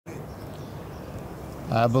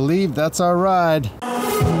I believe that's our ride.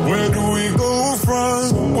 Where do we go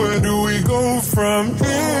from? Where do we go from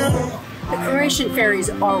here? The Croatian ferries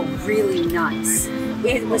are really nice.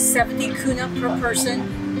 It was 70 kuna per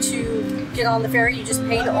person to get on the ferry. You just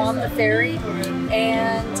paid on the ferry,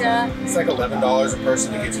 and It's like $11 a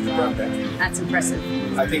person to get to Dubrovnik. that's impressive.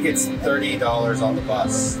 I think it's $30 on the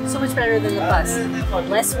bus. So much better than the bus.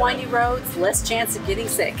 Less windy roads, less chance of getting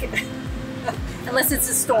sick. Unless it's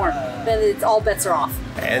a storm, then all bets are off.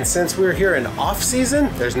 And since we're here in off season,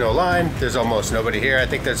 there's no line. There's almost nobody here. I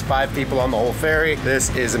think there's 5 people on the whole ferry. This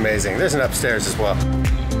is amazing. There's an upstairs as well.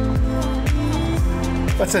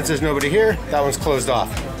 But since there's nobody here, that one's closed off.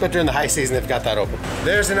 But during the high season, they've got that open.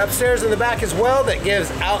 There's an upstairs in the back as well that gives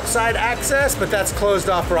outside access, but that's closed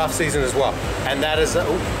off for off season as well. And that is,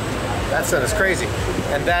 that sun is crazy.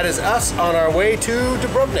 And that is us on our way to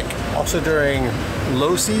Dubrovnik. Also during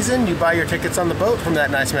low season, you buy your tickets on the boat from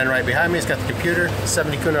that nice man right behind me. He's got the computer,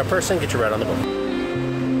 70 kuna a person, get your ride on the boat.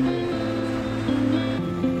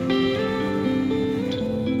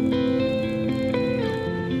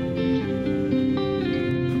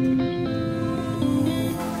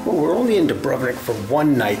 We're only in Dubrovnik for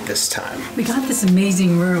one night this time. We got this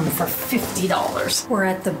amazing room for $50. We're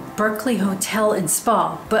at the Berkeley Hotel and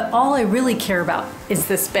Spa, but all I really care about is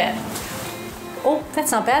this bed. Oh,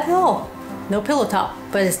 that's not bad at all. No pillow top,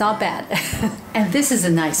 but it's not bad. And this is a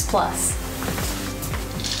nice plus.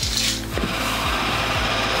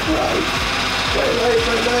 Right.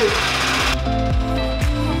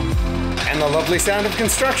 And the lovely sound of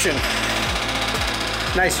construction.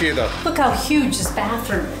 Nice view though. Look how huge this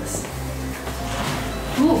bathroom is.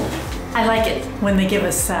 Ooh, I like it when they give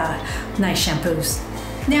us nice shampoos.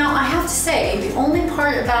 Now, I have to say, the only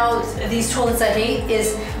part about these toilets I hate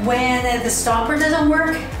is when the stopper doesn't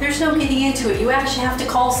work, there's no getting into it. You actually have to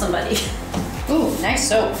call somebody. Ooh, nice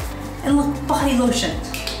soap. And look, body lotion.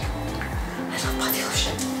 I love body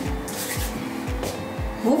lotion.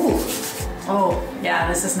 Ooh. Oh, yeah,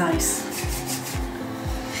 this is nice.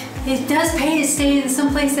 It does pay to stay in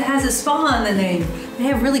some place that has a spa in the name. They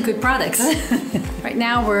have really good products. Right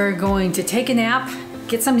now we're going to take a nap,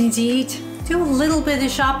 get something to eat, do a little bit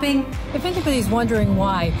of shopping. If anybody's wondering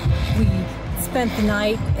why we spent the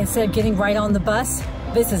night instead of getting right on the bus,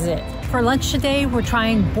 this is it. For lunch today, we're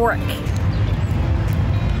trying borek,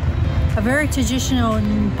 a very traditional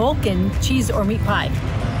Balkan cheese or meat pie.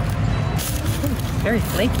 Ooh, very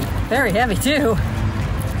flaky, very heavy too.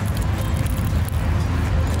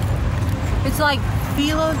 It's like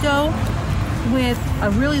phyllo dough with a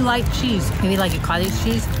really light cheese. Maybe like a cottage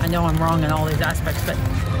cheese. I know I'm wrong in all these aspects, but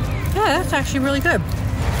yeah, that's actually really good.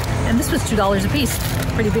 And this was $2 a piece.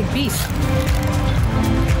 Pretty big piece.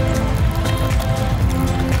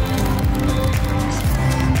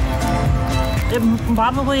 It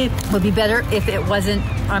probably would be better if it wasn't,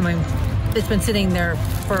 I mean, it's been sitting there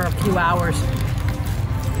for a few hours.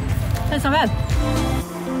 It's not bad.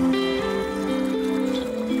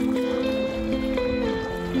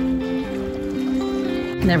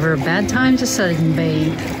 Never a bad time to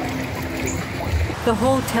sunbathe. The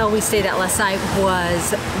hotel we stayed at last night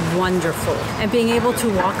was wonderful. And being able to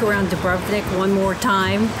walk around Dubrovnik one more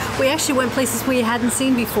time, we actually went places we hadn't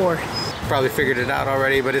seen before. Probably figured it out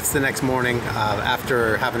already, but it's the next morning.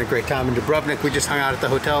 After having a great time in Dubrovnik, we just hung out at the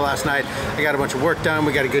hotel last night. I got a bunch of work done.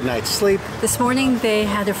 We got a good night's sleep. This morning they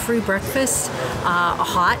had a free breakfast,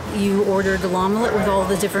 hot. You ordered an omelet with all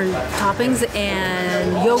the different toppings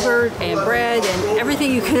and yogurt and bread and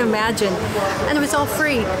everything you could imagine. And it was all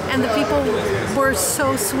free. And the people were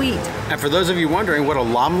so sweet. And for those of you wondering what a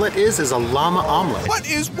lomlet is a llama omelet. What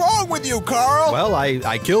is wrong with you, Carl? Well,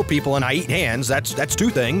 I kill people and I eat hands. That's 2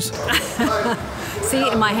 things. See,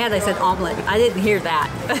 in my head I said omelet. I didn't hear that.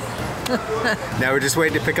 Now we're just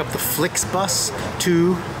waiting to pick up the Flix bus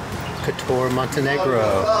to Kotor Montenegro.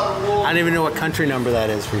 I don't even know what country number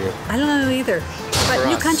that is for you. I don't know either, but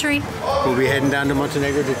new country. We'll be heading down to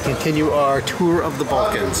Montenegro to continue our tour of the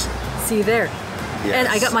Balkans. See you there. Yes. And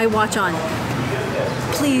I got my watch on.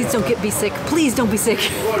 Please don't be sick. Please don't be sick.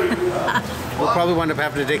 We'll probably wind up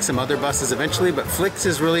having to take some other buses eventually, but Flix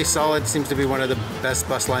is really solid. Seems to be one of the best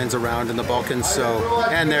bus lines around in the Balkans. So,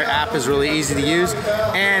 and their app is really easy to use.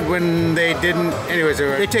 And when they didn't, anyways,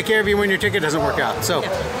 they take care of you when your ticket doesn't work out. So,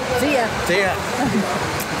 yeah. See ya. See ya.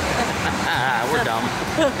 We're dumb.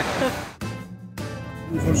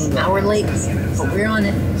 An hour late, but we're on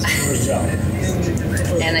it.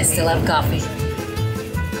 And I still have coffee.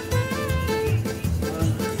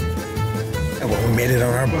 And well, we made it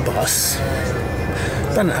on our bus.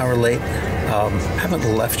 About an hour late. Haven't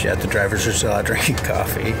left yet. The drivers are still out drinking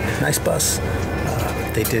coffee. Nice bus.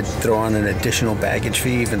 They did throw on an additional baggage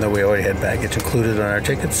fee, even though we already had baggage included on our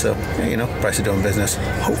tickets. So, yeah, you know, price of doing business.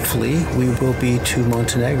 Hopefully, we will be to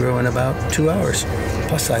Montenegro in about 2 hours.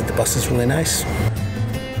 Plus side, the bus is really nice.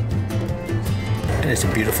 And it's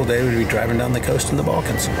a beautiful day to be driving down the coast in the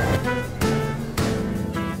Balkans.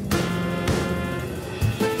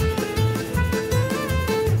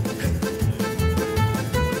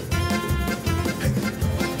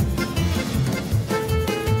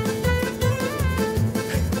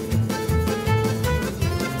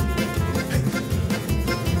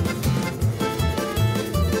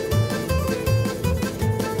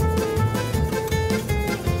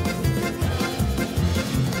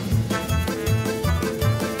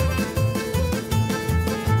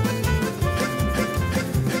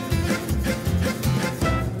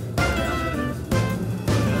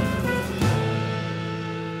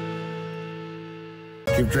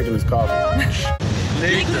 Keep drinking this coffee.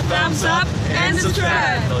 Leave the thumbs up and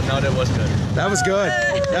subscribe. No, that was good. That was good.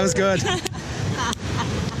 That was good.